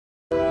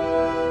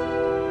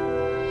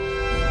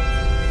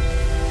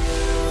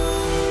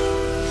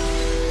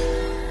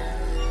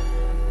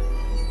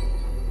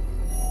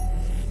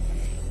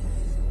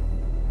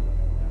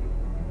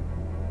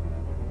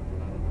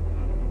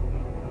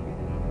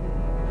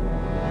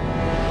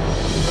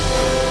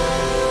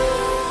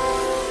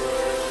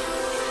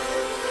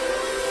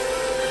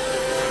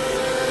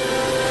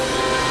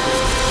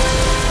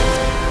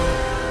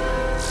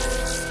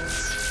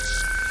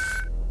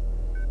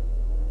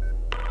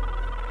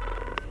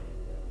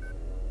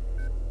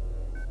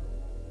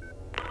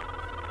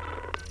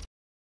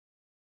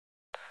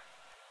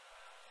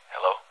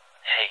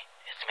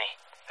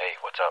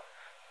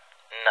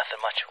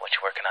Nothing much. What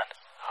you working on?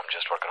 I'm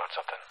just working on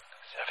something.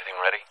 Is everything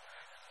ready?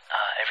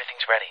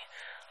 Everything's ready.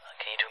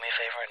 Can you do me a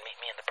favor and meet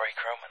me in the break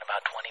room in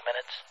about 20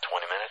 minutes?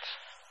 20 minutes?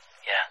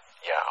 Yeah.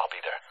 Yeah, I'll be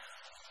there.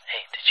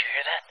 Hey, did you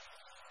hear that?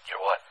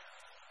 You're what?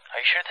 Are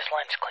you sure this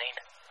line's clean?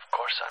 Of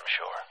course I'm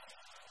sure.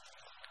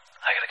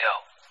 I gotta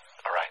go.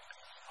 All right.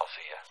 I'll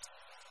see ya.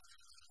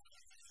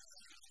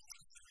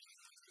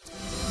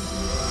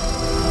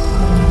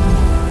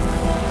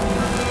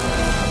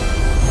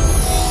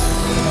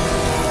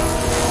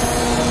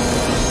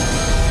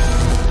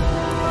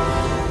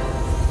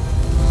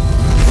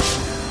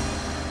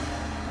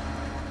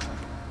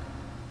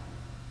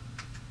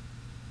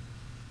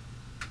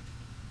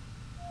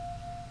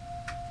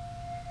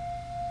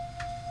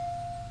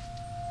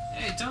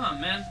 Hey, Tom,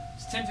 man.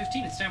 It's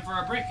 10:15. It's time for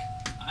our break.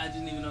 I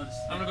didn't even notice.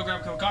 I'm gonna go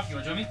grab a cup of coffee. You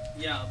wanna join me?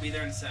 Yeah, I'll be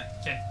there in a sec.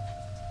 Okay.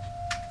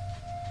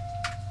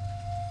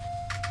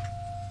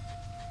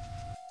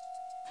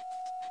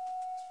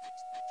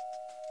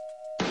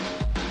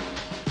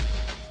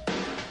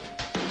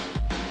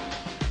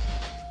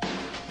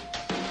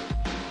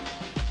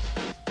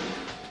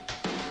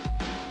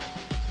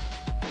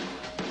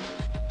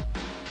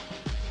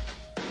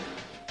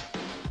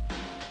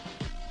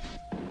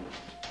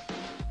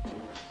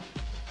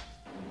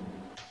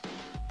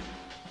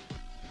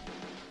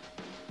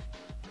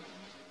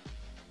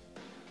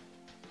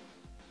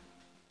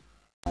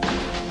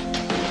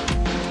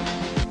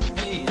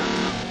 Hey,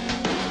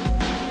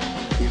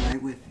 Be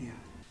right with you.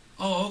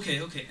 Oh,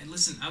 okay. And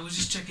listen, I was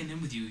just checking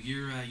in with you.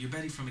 You're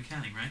Betty from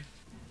accounting, right?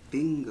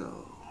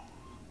 Bingo.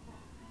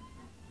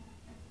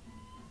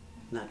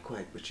 Not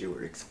quite what you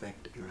were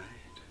expecting, right?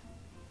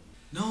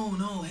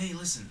 No. Hey,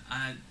 listen,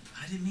 I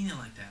didn't mean it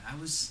like that. I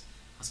was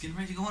getting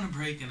ready to go on a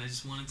break, and I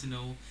just wanted to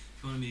know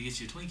if you wanted me to get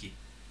you a Twinkie.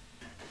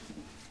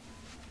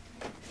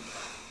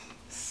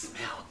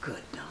 Smell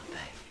good, don't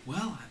they?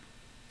 Well,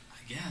 I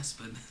guess,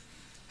 but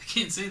I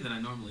can't say that I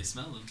normally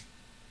smell them.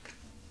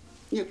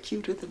 You're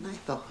cuter than I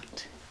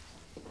thought.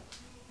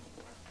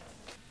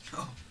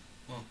 Oh,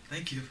 well,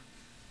 thank you.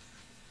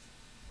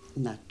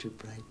 Not too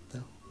bright,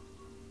 though.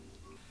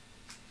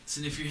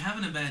 Listen, if you're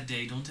having a bad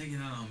day, don't take it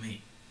out on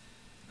me.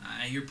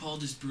 I hear Paul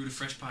just brewed a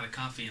fresh pot of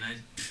coffee, and I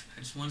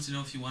just wanted to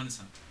know if you wanted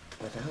some.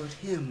 Without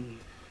him,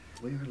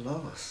 we're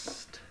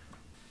lost.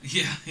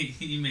 Yeah,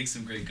 he makes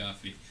some great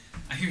coffee.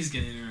 I hear he's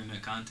going to enter in a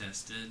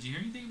contest. Did you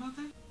hear anything about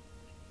that?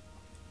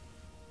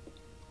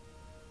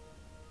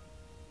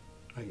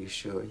 Are you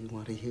sure you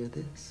want to hear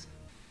this?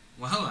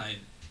 Well, I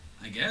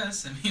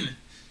guess. I mean,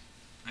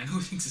 I know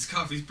he thinks his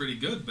coffee's pretty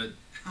good, but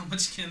how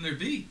much can there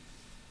be?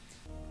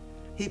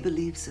 He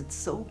believes it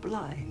so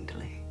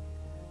blindly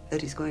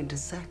that he's going to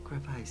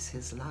sacrifice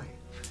his life.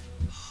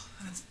 Oh,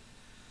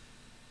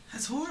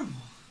 that's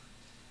horrible.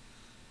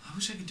 I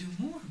wish I could do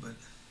more, but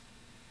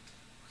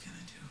what can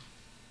I do?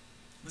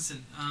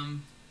 Listen,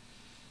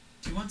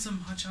 do you want some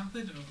hot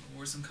chocolate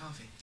or some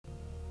coffee?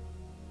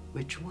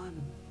 Which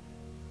one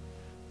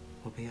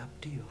will be up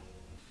to you.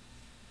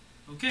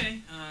 Okay,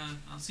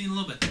 I'll see you in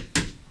a little bit.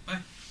 Bye.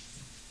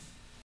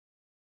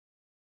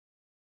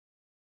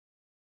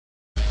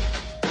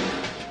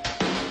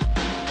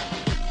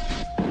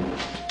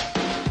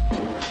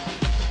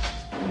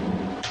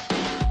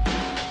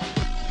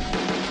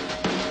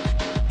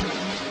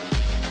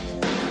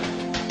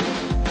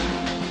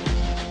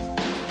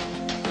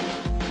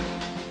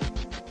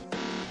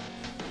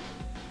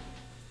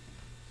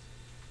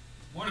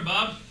 Morning,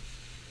 Bob.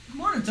 Good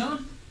morning,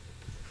 Tom.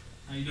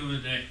 How you doing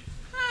today?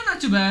 Not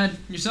too bad.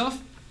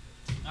 Yourself?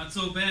 Not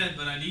so bad,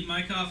 but I need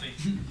my coffee.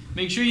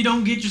 Make sure you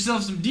don't get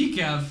yourself some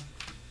decaf.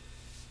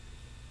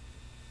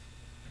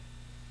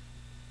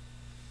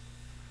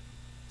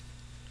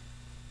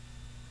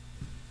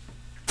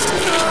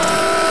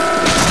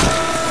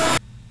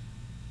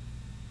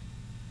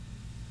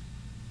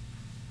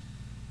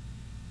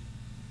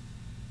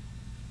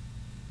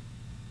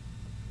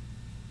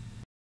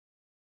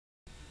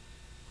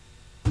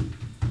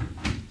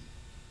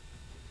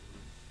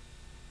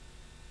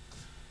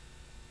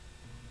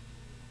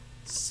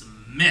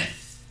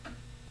 Smith.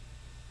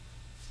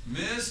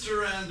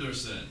 Mr.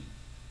 Anderson.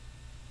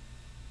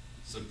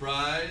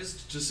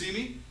 Surprised to see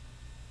me?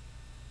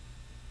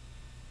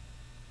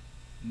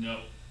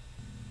 No.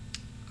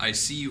 I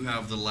see you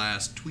have the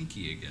last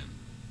Twinkie again,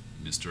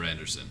 Mr.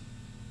 Anderson.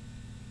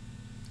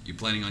 You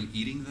planning on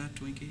eating that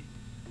Twinkie?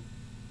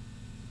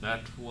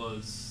 That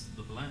was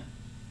the plan.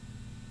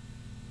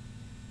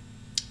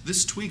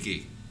 This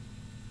Twinkie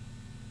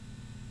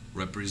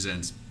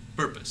represents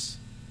purpose.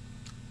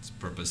 It's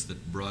purpose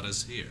that brought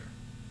us here.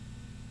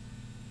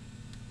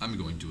 I'm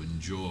going to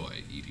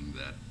enjoy eating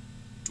that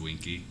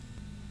Twinkie.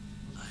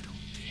 I don't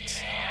think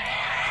so.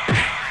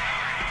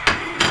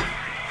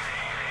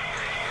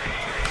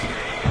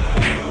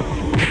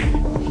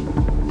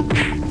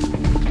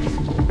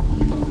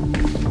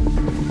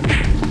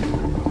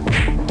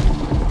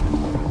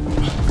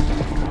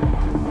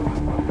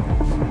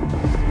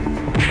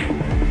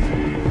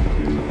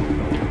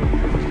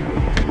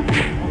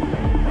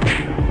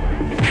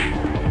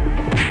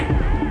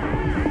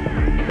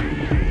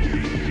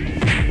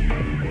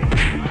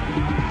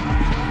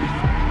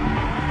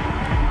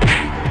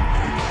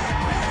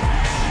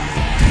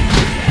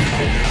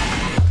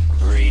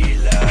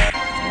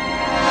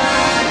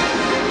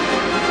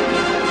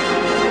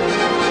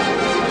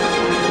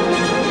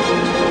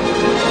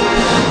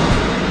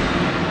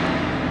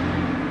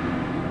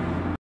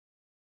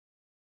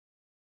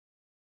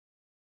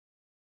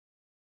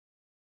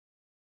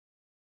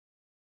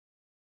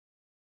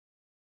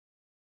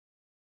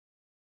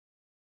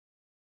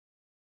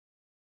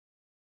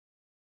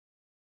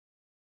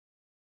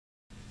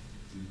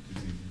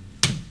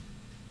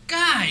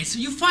 Guys, are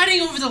you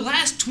fighting over the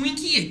last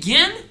Twinkie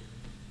again?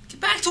 Get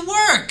back to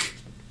work!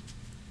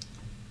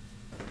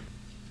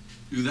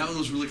 Dude, that one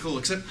was really cool,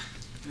 except...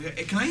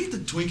 Can I eat the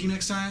Twinkie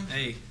next time?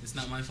 Hey, it's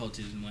not my fault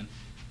you didn't win.